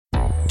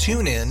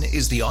TuneIn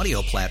is the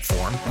audio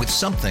platform with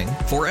something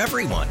for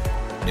everyone.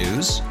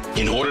 News.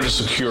 In order to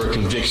secure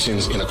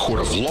convictions in a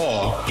court of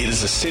law, it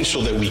is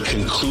essential that we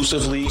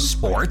conclusively.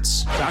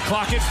 Sports. Got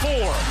clock at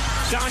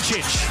 4.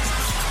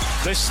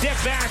 Doncic. The step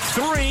back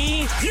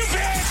 3. You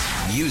bet.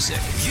 Music.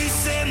 You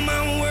set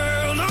my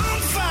world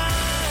on fire.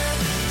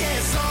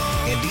 Yes,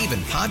 and even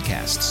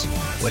podcasts.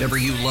 Whatever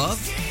you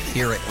love,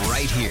 hear it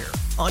right here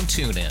on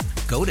TuneIn.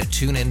 Go to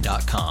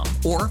TuneIn.com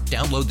or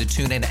download the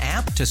TuneIn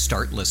app to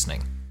start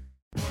listening.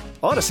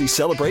 Odyssey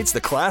celebrates the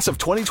class of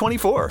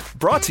 2024,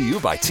 brought to you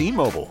by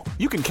T-Mobile.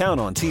 You can count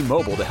on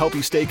T-Mobile to help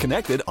you stay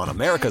connected on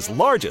America's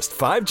largest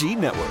 5G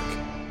network.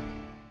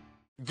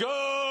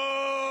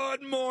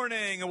 Good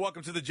morning, and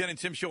welcome to the Jen and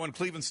Tim Show on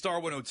Cleveland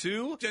Star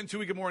 102. Jen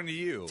Tui, good morning to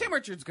you. Tim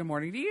Richards, good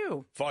morning to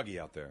you. Foggy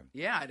out there.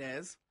 Yeah, it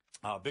is.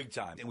 Big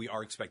time. And we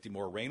are expecting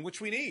more rain, which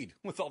we need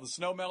with all the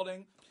snow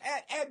melting.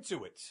 Add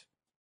to it.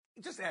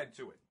 Just add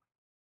to it.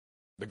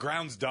 The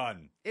ground's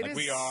done. It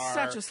is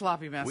such a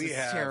sloppy mess.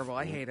 It's terrible.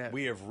 I hate it.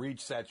 We have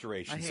reached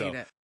saturation. I hate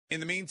it. In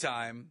the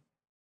meantime,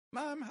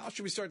 Mom, how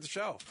should we start the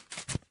show?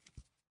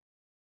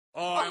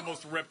 Oh, I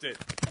almost ripped it.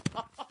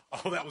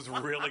 Oh, that was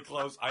really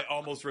close. I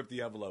almost ripped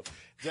the envelope.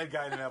 Dead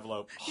guy in an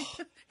envelope.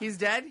 He's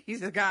dead?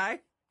 He's a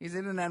guy? He's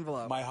in an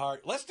envelope. My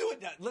heart. Let's do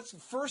it. Let's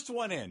first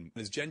one in.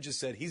 As Jen just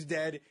said, he's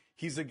dead.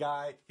 He's a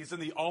guy. He's in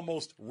the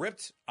almost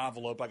ripped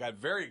envelope. I got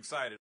very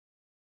excited.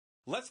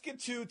 Let's get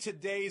to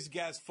today's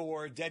guest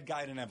for Dead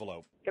Guy in an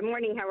Envelope. Good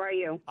morning. How are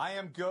you? I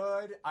am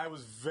good. I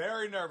was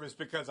very nervous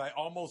because I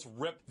almost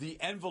ripped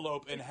the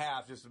envelope in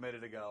half just a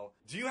minute ago.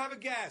 Do you have a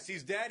guess?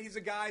 He's dead. He's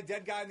a guy.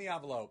 Dead guy in the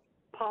envelope.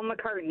 Paul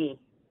McCartney.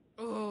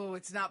 Oh,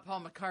 it's not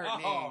Paul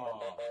McCartney.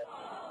 Oh,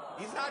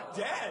 he's not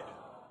dead.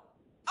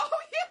 Oh,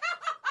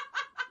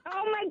 yeah.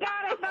 Oh, my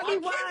God. I thought he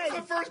was. He's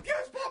the first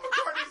guess. Paul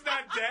McCartney's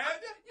not dead.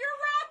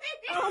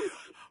 You're right.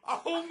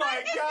 Oh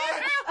my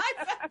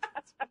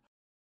God.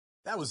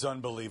 That was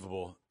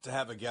unbelievable to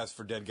have a guess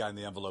for Dead Guy in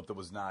the Envelope that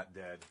was not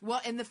dead.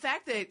 Well, and the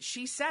fact that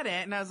she said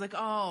it, and I was like,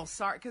 oh,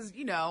 sorry, because,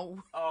 you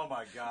know. Oh,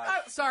 my God.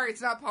 Sorry,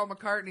 it's not Paul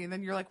McCartney. And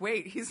then you're like,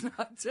 wait, he's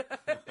not dead.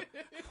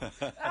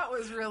 That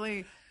was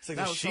really, it's like,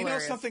 that does was she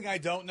hilarious. know something I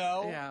don't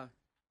know? Yeah.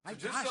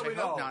 So I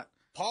hope not.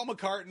 Paul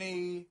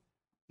McCartney,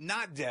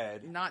 not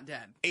dead. Not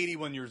dead.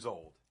 81 years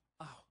old.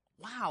 Oh,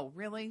 wow,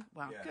 really?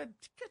 Wow, Yeah. Good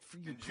for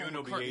you, In Paul June,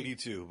 he'll be McCartney.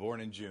 82,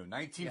 born in June,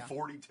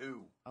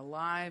 1942.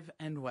 Alive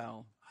and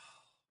well.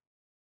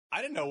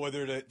 I didn't know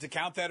whether to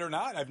count that or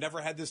not. I've never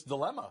had this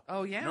dilemma.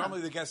 Oh, yeah.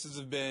 Normally the guesses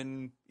have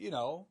been,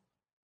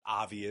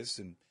 obvious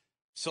and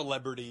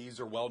celebrities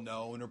or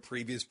well-known or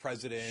previous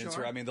presidents.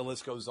 Sure. Or, the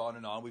list goes on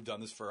and on. We've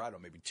done this for,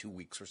 maybe 2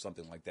 weeks or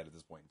something like that at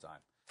this point in time.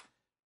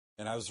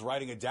 And I was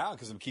writing it down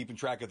because I'm keeping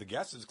track of the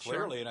guesses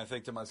clearly. Sure. And I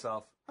think to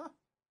myself,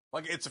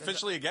 it's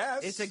officially a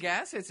guess. It's a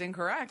guess. It's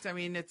incorrect.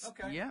 It's,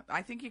 okay. Yeah,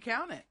 I think you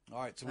count it. All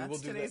right, so That's we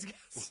will do today's that.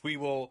 guess. We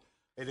will.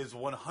 It is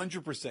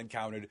 100%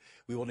 counted.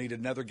 We will need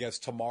another guess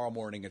tomorrow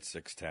morning at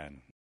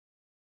 6:10.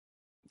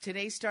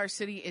 Today's Star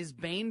City is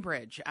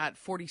Bainbridge at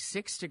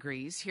 46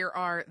 degrees. Here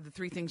are the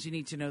three things you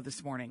need to know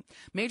this morning.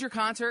 Major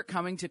concert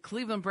coming to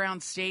Cleveland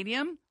Browns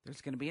Stadium.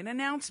 There's going to be an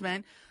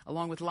announcement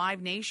along with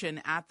Live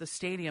Nation at the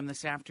stadium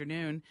this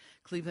afternoon.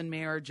 Cleveland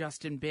Mayor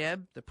Justin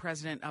Bibb, the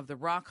president of the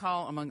Rock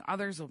Hall, among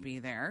others, will be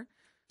there.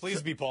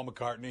 Please be Paul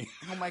McCartney.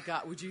 Oh, my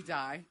God. Would you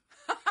die?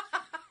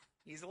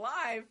 He's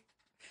alive.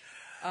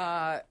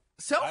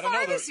 So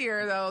far this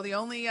year, though, the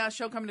only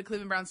show coming to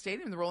Cleveland Browns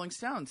Stadium, the Rolling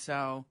Stones.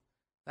 So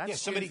that's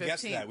somebody June 15th.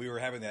 guessed that. We were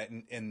having that,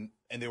 and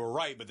they were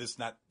right, but it's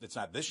not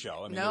this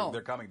show. No.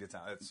 They're coming to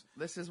town.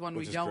 This is one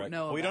we don't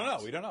know We don't about.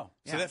 know. We don't know.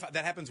 Yeah. So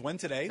that happens when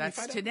today?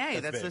 That's today.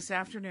 That's big. this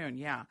afternoon,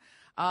 yeah.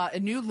 A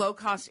new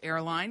low-cost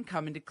airline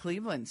coming to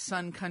Cleveland.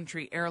 Sun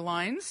Country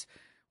Airlines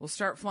will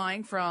start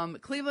flying from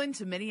Cleveland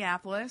to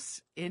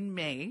Minneapolis in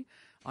May.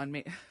 On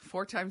May,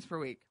 4 times per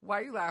week.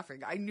 Why are you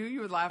laughing? I knew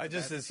you would laugh.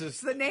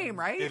 It's the name,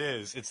 right? It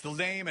is. It's the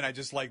name, and I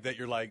just like that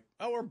you're like,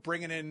 we're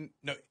bringing in.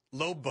 No,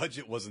 low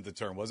budget wasn't the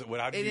term, was it?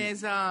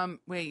 Is.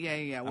 Wait,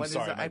 yeah. What is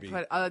sorry, it? I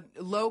put a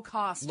low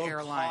cost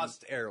airline. Low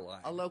cost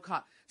airline. A low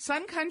cost.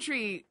 Sun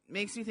Country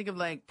makes me think of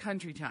like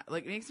country time.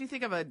 Like makes me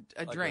think of a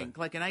drink,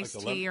 like an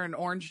iced tea or an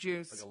orange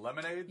juice. Like a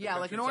lemonade. Yeah,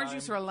 like an orange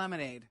juice or a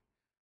lemonade.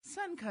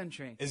 Sun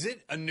Country. Is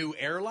it a new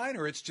airline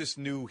or it's just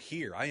new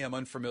here? I am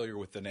unfamiliar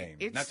with the name.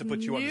 It's not to put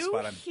you on the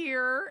spot. New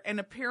here,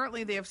 and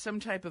apparently they have some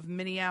type of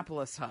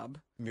Minneapolis hub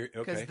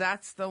because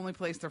that's the only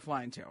place they're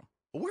flying to.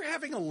 We're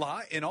having a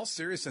lot, in all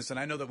seriousness, and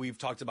I know that we've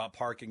talked about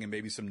parking and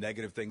maybe some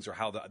negative things or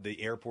how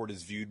the airport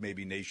is viewed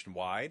maybe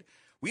nationwide.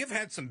 We have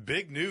had some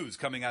big news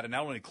coming out of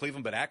not only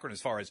Cleveland but Akron as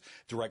far as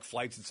direct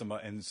flights and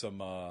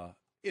some other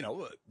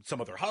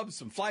hubs,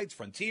 some flights,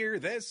 Frontier,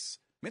 this.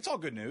 It's all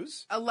good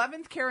news.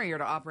 11th carrier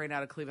to operate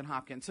out of Cleveland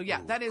Hopkins. So, yeah,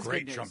 that is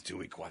great good news. Trump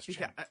Tui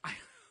question.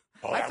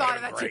 Oh, I that thought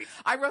of would've that been too. great.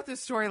 I wrote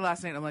this story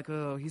last night. And I'm like,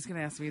 oh, he's going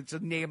to ask me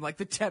to name like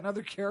the 10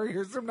 other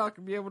carriers. I'm not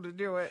going to be able to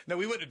do it. No,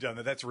 we wouldn't have done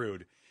that. That's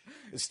rude.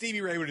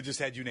 Stevie Ray would have just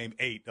had you name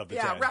 8 of the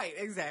 10. Yeah, right.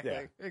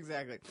 Exactly.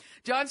 Exactly.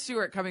 Jon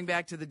Stewart coming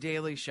back to The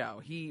Daily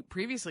Show. He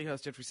previously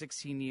hosted for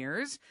 16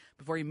 years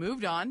before he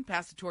moved on,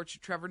 passed the torch to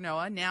Trevor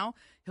Noah. Now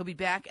he'll be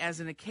back as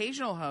an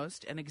occasional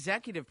host and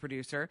executive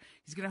producer.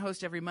 He's going to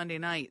host every Monday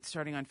night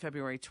starting on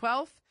February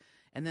 12th.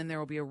 And then there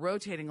will be a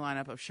rotating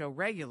lineup of show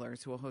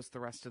regulars who will host the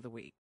rest of the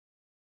week.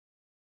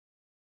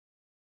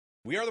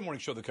 We are the morning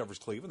show that covers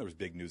Cleveland. There was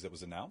big news that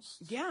was announced.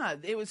 Yeah,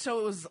 it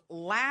was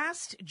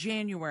last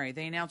January.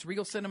 They announced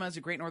Regal Cinemas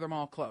at Great Northern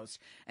Mall closed,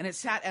 and it's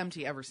sat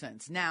empty ever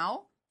since.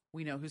 Now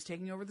we know who's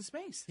taking over the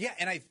space. Yeah,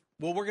 and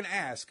we're going to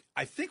ask.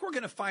 I think we're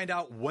going to find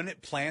out when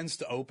it plans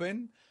to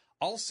open.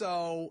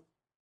 Also,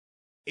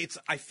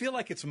 I feel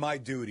like it's my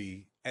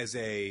duty as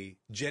a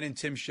Jen and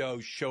Tim show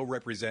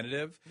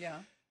representative. Yeah.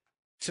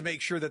 To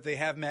make sure that they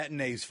have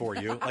matinees for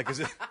you. Like,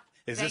 is it?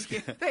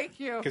 Thank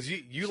you. Because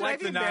you like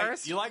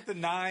the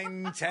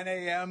 9, 10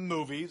 a.m.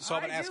 movies, so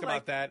I'm going to ask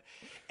about that.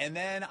 And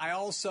then I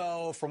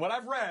also, from what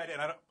I've read,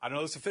 and I don't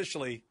know this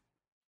officially,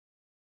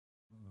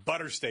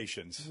 butter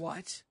stations.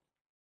 What?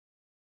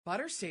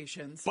 Butter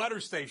stations? Butter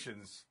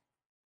stations.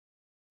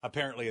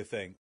 Apparently a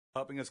thing.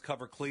 Helping us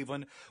cover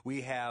Cleveland,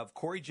 we have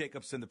Corey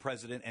Jacobson, the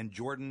president, and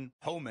Jordan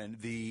Homan,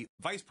 the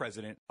vice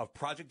president of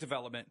project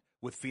development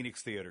with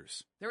Phoenix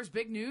Theaters. There was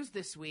big news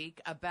this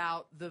week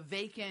about the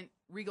vacant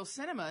Regal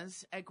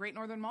Cinemas at Great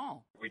Northern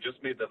Mall. We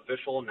just made the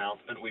official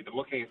announcement. We've been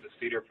looking at the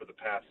theater for the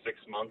past 6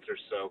 months or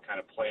so, kind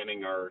of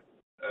planning our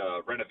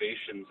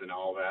renovations and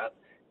all that.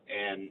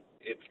 And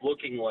it's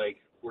looking like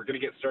we're going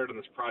to get started on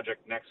this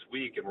project next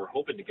week, and we're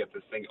hoping to get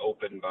this thing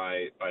open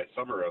by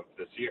summer of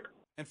this year.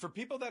 And for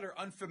people that are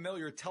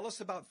unfamiliar, tell us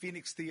about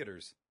Phoenix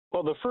Theaters.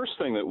 Well, the first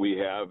thing that we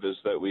have is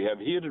that we have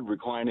heated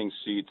reclining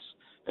seats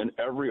in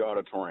every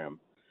auditorium,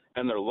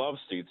 and they're love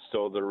seats,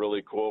 so they're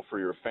really cool for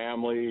your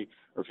family,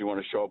 or if you want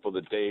to show up with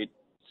a date,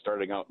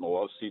 starting out in the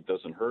love seat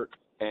doesn't hurt.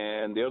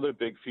 And the other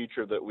big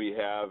feature that we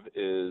have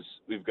is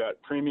we've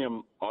got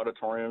premium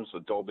auditoriums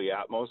with Dolby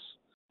Atmos,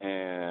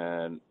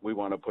 and we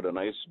want to put a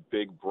nice,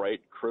 big,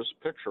 bright, crisp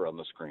picture on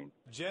the screen.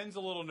 Jen's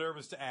a little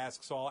nervous to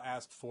ask, so I'll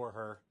ask for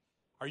her.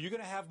 Are you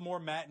going to have more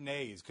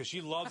matinees? Because she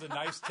loves a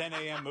nice 10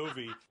 a.m.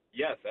 movie.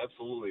 Yes,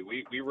 absolutely.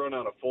 We run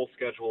on a full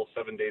schedule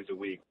 7 days a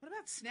week. What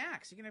about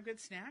snacks? You going to have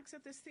good snacks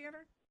at this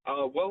theater?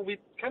 Well, we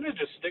kind of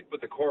just stick with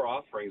the core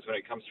offerings when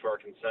it comes to our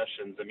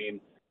concessions. I mean,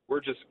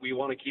 we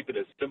want to keep it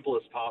as simple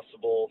as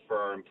possible for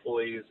our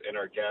employees and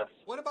our guests.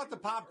 What about the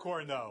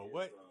popcorn, though?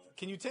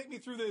 Can you take me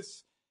through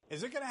this?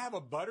 Is it going to have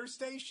a butter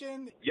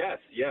station? Yes,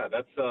 yeah.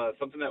 That's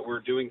something that we're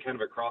doing kind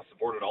of across the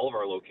board at all of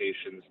our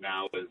locations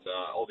now is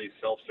all these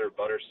self-serve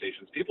butter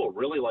stations. People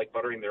really like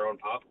buttering their own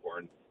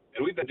popcorn.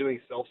 And we've been doing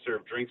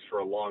self-serve drinks for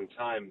a long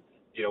time,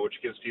 which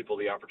gives people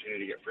the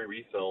opportunity to get free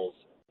refills.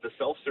 The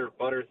self-serve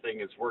butter thing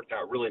has worked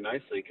out really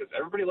nicely because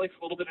everybody likes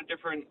a little bit of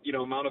different,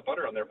 amount of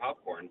butter on their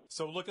popcorn.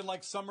 So looking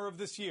like summer of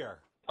this year.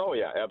 Oh,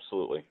 yeah,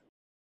 absolutely.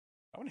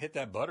 I want to hit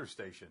that butter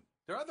station.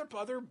 There are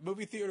other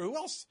movie theater. Who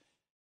else?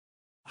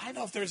 I don't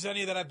know if there's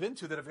any that I've been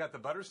to that have got the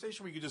butter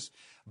station where you can just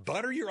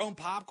butter your own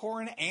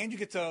popcorn and you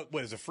get to,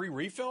 free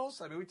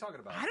refills? I mean, what are we talking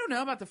about? I don't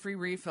know about the free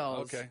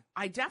refills. Okay.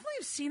 I definitely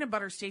have seen a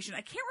butter station.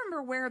 I can't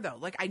remember where, though.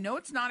 Like, I know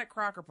it's not at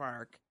Crocker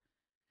Park.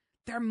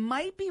 There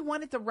might be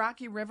one at the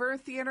Rocky River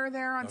Theater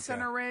there on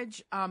Center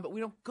Ridge, but we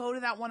don't go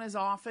to that one as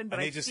often. But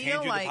and they just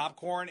hand you the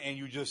popcorn and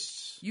you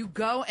just... You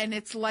go, and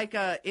it's like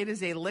it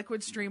is a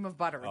liquid stream of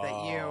butter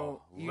that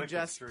you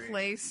just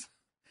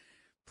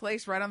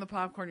place right on the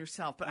popcorn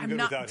yourself. But I'm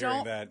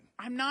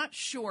not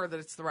sure that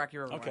it's the Rocky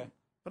River one.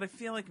 But I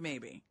feel like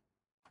maybe.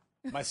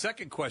 My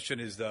second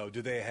question is, though,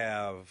 do they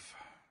have...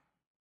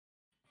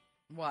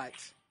 What?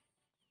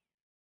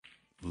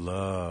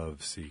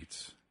 Love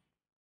seats.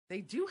 They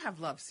do have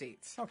love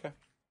seats. Okay.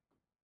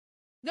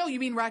 No, you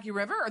mean Rocky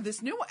River? Or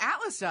this new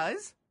Atlas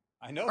does.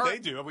 I know they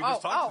do. We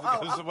just talked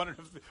about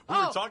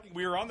it.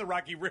 We were on the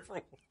Rocky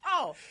River.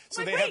 Oh,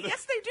 so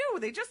yes, they do.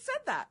 They just said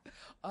that.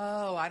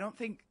 Oh, I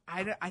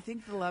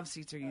think the love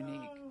seats are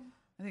unique.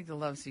 I think the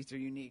love seats are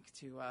unique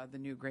to the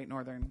new Great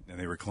Northern. And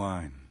they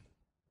recline.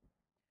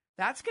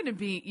 That's going to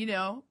be,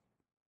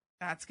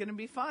 that's going to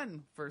be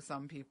fun for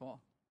some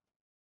people.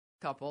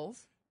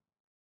 Couples,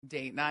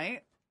 date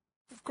night.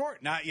 Of course.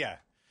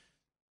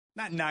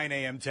 Not 9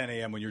 a.m., 10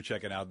 a.m. when you're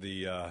checking out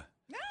the...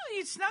 No,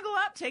 you snuggle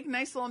up, take a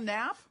nice little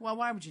nap. Well,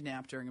 why would you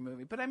nap during a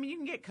movie? But, I mean, you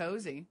can get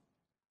cozy.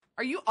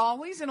 Are you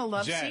always in a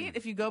love seat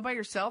if you go by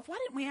yourself? Why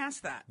didn't we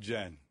ask that?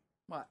 Jen.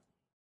 What?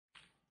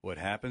 What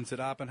happens at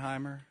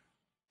Oppenheimer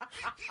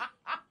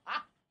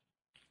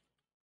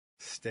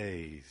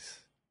stays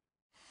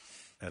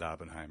at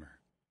Oppenheimer.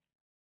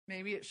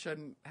 Maybe it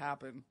shouldn't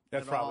happen.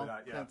 That's probably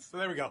not, yeah. So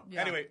there we go.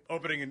 Yeah. Anyway,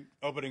 opening in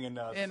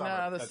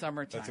summer. The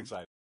summertime. That's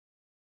exciting.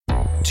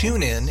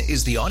 TuneIn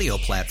is the audio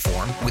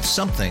platform with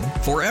something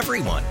for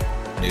everyone.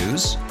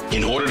 News.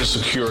 In order to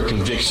secure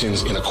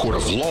convictions in a court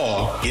of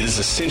law, it is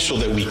essential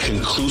that we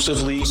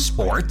conclusively...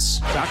 Sports.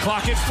 Shot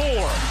clock at 4.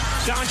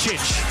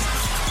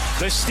 Doncic.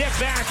 The step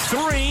back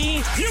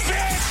three. You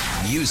bet.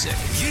 Music.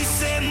 You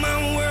set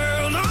my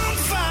world on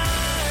fire.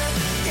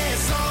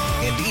 Yes,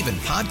 And even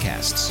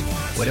podcasts.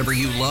 Whatever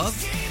you love,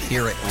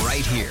 hear it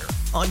right here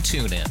on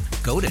TuneIn.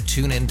 Go to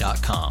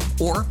tunein.com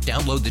or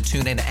download the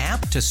TuneIn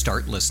app to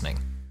start listening.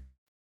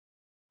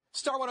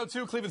 Star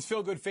 102, Cleveland's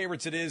feel-good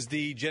favorites. It is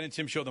the Jen and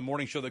Tim show, the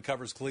morning show that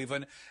covers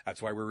Cleveland. That's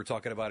why we were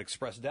talking about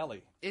Express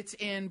Deli. It's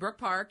in Brook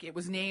Park. It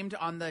was named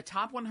on the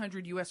top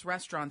 100 U.S.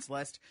 restaurants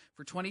list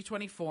for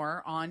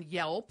 2024 on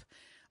Yelp.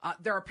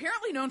 They're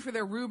apparently known for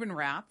their Reuben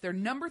wrap. They're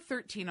number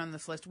 13 on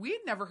this list. We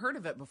had never heard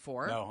of it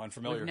before. No,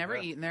 unfamiliar. We've never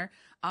eaten there.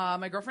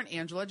 My girlfriend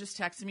Angela just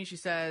texted me. She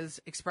says,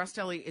 Express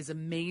Deli is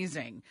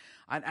amazing.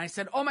 I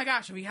said, oh my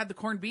gosh, have you had the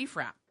corned beef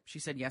wrap? She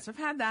said, yes, I've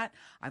had that.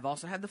 I've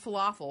also had the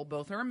falafel.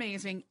 Both are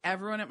amazing.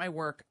 Everyone at my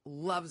work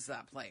loves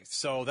that place.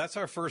 So that's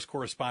our first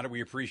correspondent.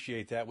 We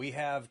appreciate that. We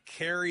have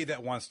Carrie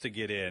that wants to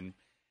get in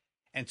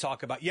and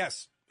talk about,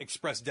 yes,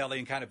 Express Deli,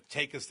 and kind of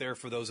take us there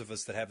for those of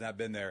us that have not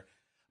been there.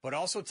 But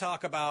also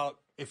talk about,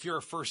 if you're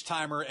a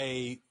first-timer,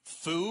 a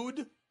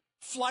food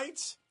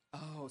flight.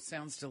 Oh,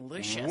 sounds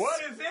delicious.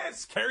 What is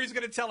this? Carrie's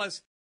going to tell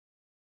us.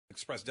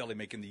 Express Deli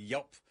making the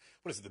Yelp.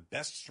 What is it, the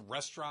best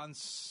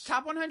restaurants?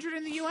 Top 100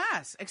 in the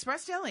U.S.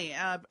 Express Deli,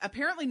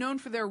 apparently known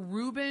for their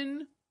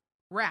Reuben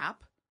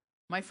wrap.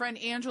 My friend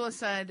Angela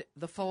said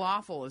the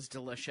falafel is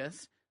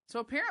delicious. So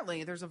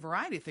apparently there's a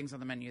variety of things on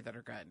the menu that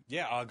are good.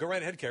 Yeah, go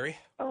right ahead, Carrie.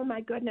 Oh,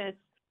 my goodness.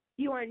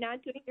 You are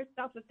not doing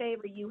yourself a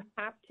favor. You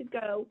have to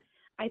go.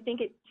 I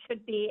think it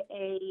should be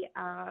a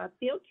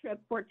field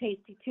trip for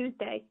Tasty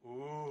Tuesday.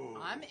 Ooh.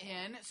 I'm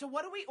in. So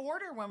what do we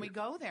order when we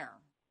go there?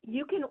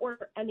 You can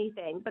order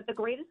anything, but the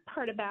greatest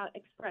part about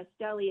Express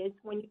Deli is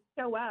when you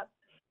show up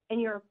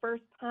and you're a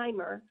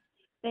first-timer,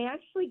 they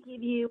actually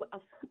give you a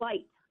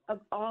flight of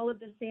all of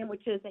the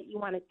sandwiches that you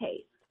want to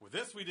taste. Well,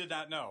 this we did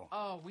not know.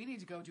 Oh, we need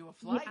to go do a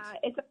flight.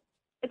 Yeah,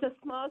 it's a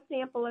small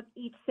sample of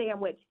each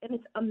sandwich, and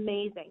it's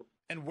amazing.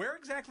 And where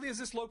exactly is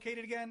this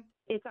located again?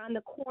 It's on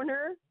the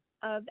corner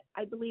of,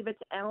 I believe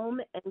it's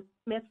Elm and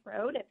Smith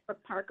Road at Brook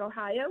Park,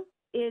 Ohio.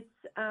 It's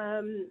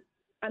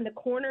on the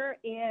corner,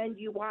 and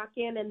you walk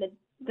in, and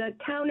the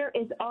counter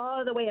is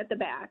all the way at the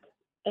back.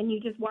 And you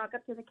just walk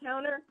up to the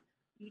counter.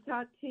 You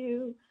talk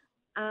to,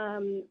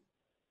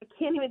 I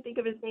can't even think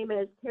of his name,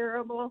 and it's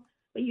terrible.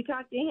 But you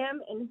talk to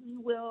him, and he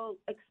will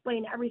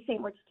explain every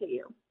sandwich to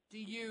you. Do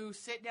you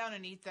sit down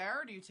and eat there,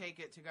 or do you take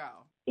it to go?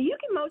 You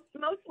can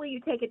mostly you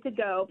take it to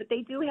go, but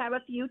they do have a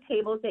few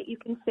tables that you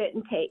can sit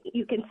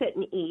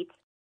and eat.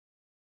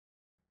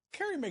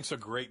 Carrie makes a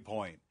great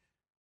point.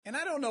 And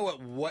I don't know at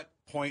what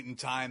point in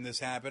time this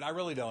happened. I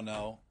really don't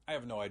know. I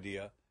have no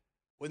idea.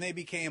 When they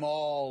became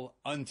all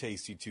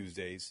untasty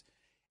Tuesdays.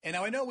 And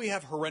now I know we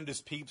have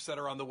horrendous peeps that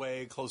are on the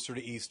way closer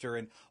to Easter.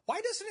 And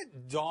why doesn't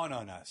it dawn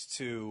on us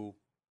to,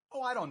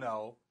 I don't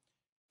know,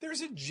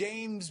 there's a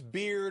James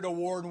Beard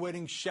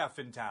award-winning chef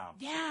in town.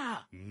 Yeah.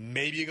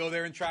 Maybe you go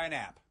there and try an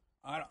app.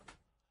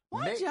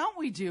 Why don't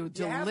we do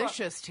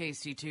delicious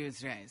Tasty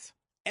Tuesdays?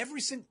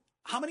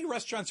 How many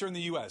restaurants are in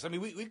the U.S.? I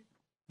mean,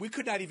 we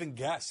could not even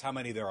guess how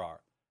many there are.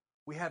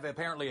 We have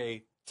apparently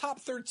a top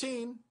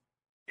 13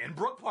 in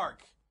Brook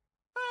Park.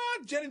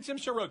 Jen and Tim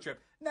show road trip.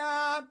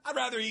 Nah, I'd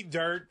rather eat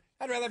dirt.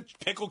 I'd rather have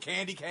pickled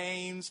candy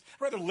canes.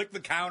 I'd rather lick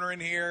the counter in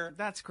here.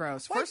 That's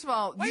gross. First of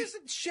all, why is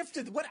it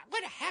shifted? What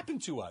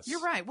happened to us?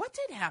 You're right. What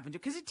did happen to?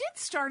 Because it did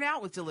start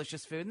out with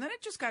delicious food, and then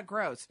it just got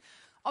gross.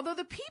 Although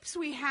the peeps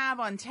we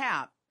have on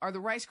tap are the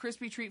Rice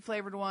Krispie treat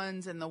flavored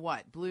ones and the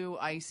what? Blue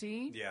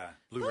icy? Yeah,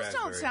 blue Those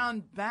raspberry. don't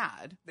sound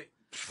bad.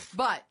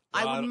 But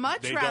I would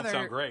much they rather.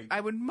 Don't sound great.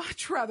 I would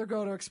much rather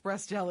go to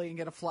Express Deli and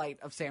get a flight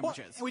of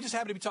sandwiches. Well, we just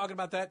happen to be talking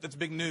about that. That's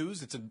big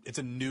news. It's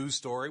a news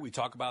story. We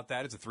talk about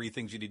that. It's a 3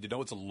 things you need to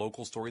know. It's a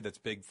local story. That's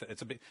big.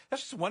 That's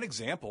just one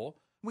example.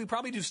 We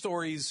probably do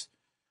stories.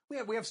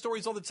 We have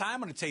stories all the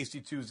time on a Tasty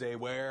Tuesday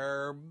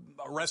where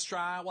a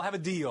restaurant will have a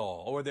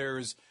deal, or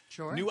there's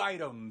new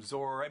items,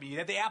 or you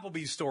had the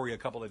Applebee's story a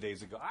couple of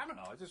days ago. I don't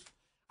know.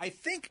 I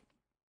think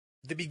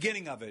the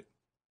beginning of it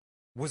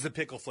was the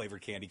pickle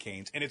flavored candy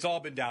canes, and it's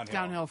all been downhill.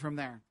 Downhill from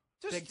there.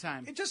 Big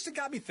time. It just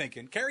got me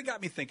thinking. Carrie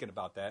got me thinking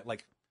about that.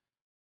 Like,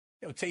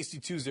 Tasty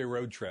Tuesday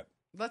road trip.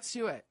 Let's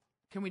do it.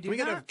 Can we do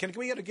that? Can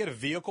we get a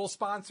vehicle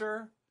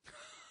sponsor?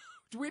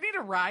 Do we need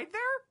a ride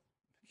there?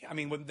 Yeah, I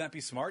mean, wouldn't that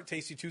be smart?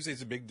 Tasty Tuesday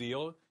is a big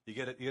deal. You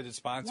get it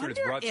sponsored. It's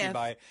brought to you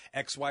by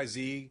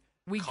XYZ.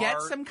 We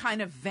get some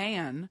kind of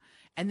van,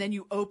 and then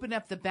you open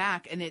up the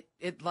back, and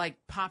it like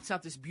pops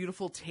out this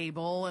beautiful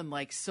table and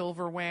like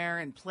silverware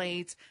and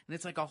plates, and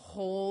it's like a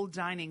whole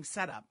dining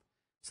setup.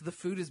 So the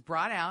food is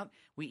brought out.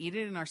 We eat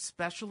it in our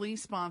specially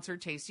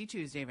sponsored Tasty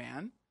Tuesday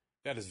van.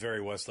 That is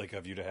very Westlake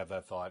of you to have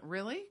that thought.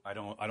 Really? I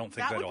don't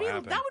think that'll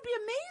happen. That would be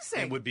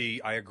amazing. It would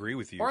be. I agree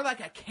with you. Or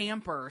like a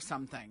camper or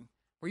something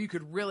where you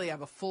could really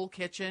have a full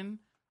kitchen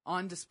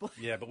on display.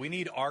 Yeah, but we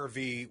need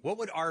RV. What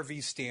would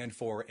RV stand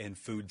for in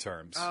food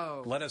terms?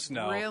 Oh, let us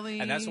know. Really?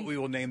 And that's what we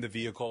will name the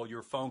vehicle.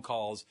 Your phone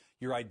calls,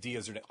 your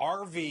ideas are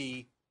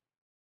RV.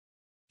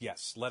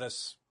 Yes, let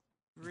us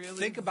really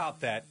think about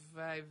that.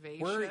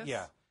 Vivacious.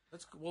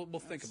 We'll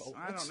think about it.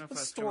 I don't know if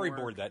Let's that's gonna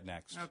storyboard work. that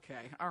next.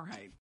 Okay. All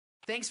right.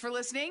 Thanks for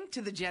listening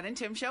to the Jen and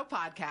Tim Show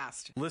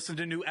podcast. Listen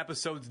to new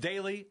episodes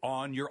daily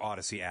on your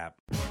Odyssey app.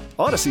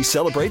 Odyssey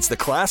celebrates the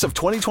class of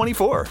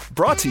 2024.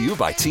 Brought to you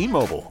by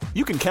T-Mobile.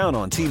 You can count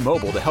on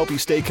T-Mobile to help you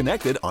stay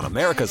connected on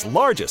America's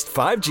largest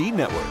 5G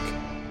network.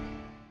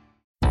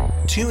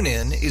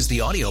 TuneIn is the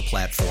audio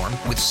platform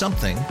with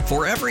something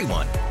for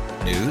everyone.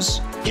 News.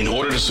 In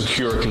order to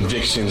secure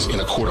convictions in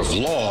a court of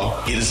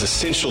law, it is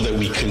essential that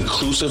we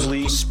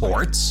conclusively.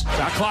 Sports.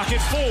 Shot clock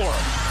at 4.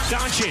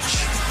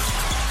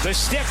 Doncic. The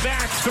step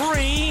back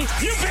 3.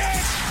 You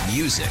bet.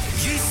 Music.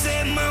 You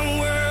set my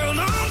world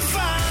on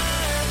fire.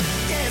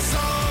 Yes,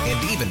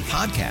 And even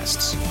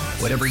podcasts.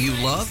 Whatever you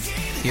love,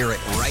 hear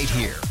it right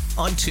here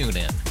on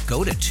TuneIn.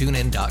 Go to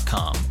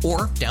TuneIn.com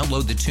or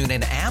download the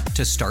TuneIn app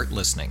to start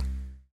listening.